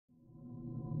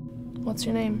What's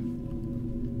your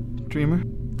name? Dreamer.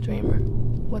 Dreamer.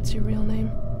 What's your real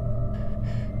name?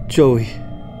 Joey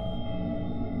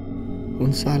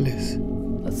Gonzalez.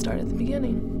 Let's start at the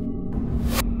beginning.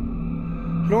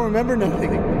 I don't remember nothing.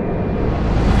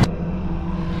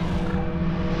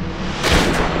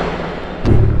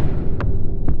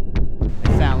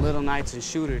 They found Little Knights and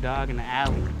Shooter, dog, in the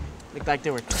alley. Looked like they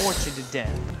were tortured to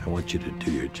death. I want you to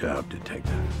do your job,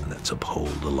 detective, and that's uphold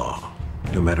the law.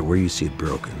 No matter where you see it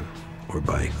broken, or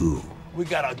by who. We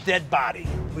got a dead body.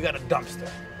 We got a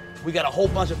dumpster. We got a whole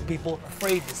bunch of people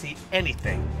afraid to see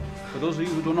anything. For those of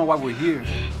you who don't know why we're here,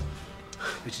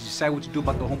 we should decide what to do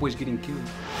about the homeboys getting killed.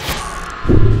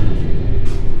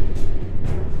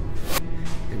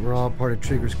 They were all part of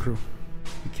Trigger's crew.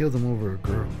 He killed them over a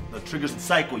girl. The Trigger's a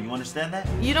psycho, you understand that?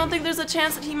 You don't think there's a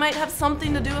chance that he might have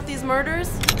something to do with these murders?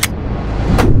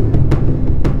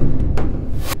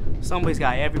 Somebody's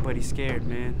got everybody scared,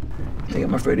 man. Think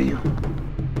I'm afraid of you?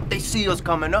 They see us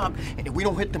coming up, and if we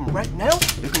don't hit them right now,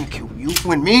 they're gonna kill you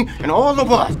and me and all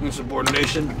of us.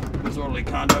 Insubordination, disorderly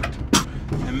conduct,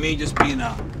 and me just being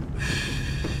out.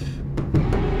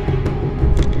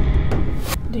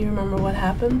 Do you remember what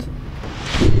happened?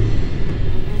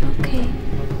 Okay.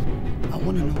 I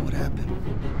want to know what happened.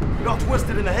 You're all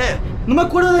twisted in the head. No me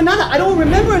acuerdo de nada. I don't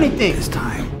remember anything. It's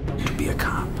time to be a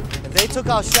cop. If they took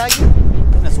out Shaggy,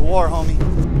 then it's war, homie.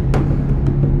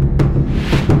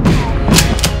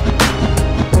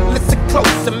 Listen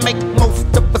close and make most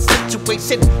of a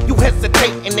situation. You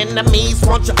hesitating, enemies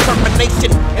want your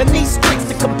termination. In these streets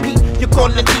to compete, you're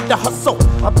gonna need to hustle.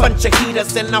 A bunch of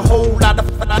heaters and a whole lot of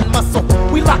fat muscle.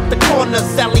 We lock the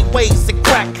corners, alleyways, and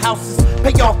crack houses.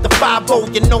 Pay off the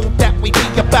 5-0, you know that we be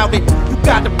about it. You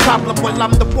got a problem, well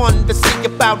I'm the one to see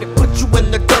about it. Put you in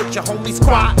the dirt, your homies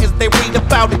cry as they read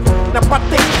about it. Now I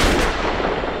think...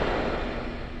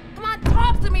 Come on,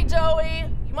 talk to me, Joey!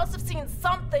 You must have seen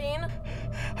something.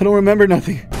 I don't remember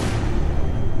nothing.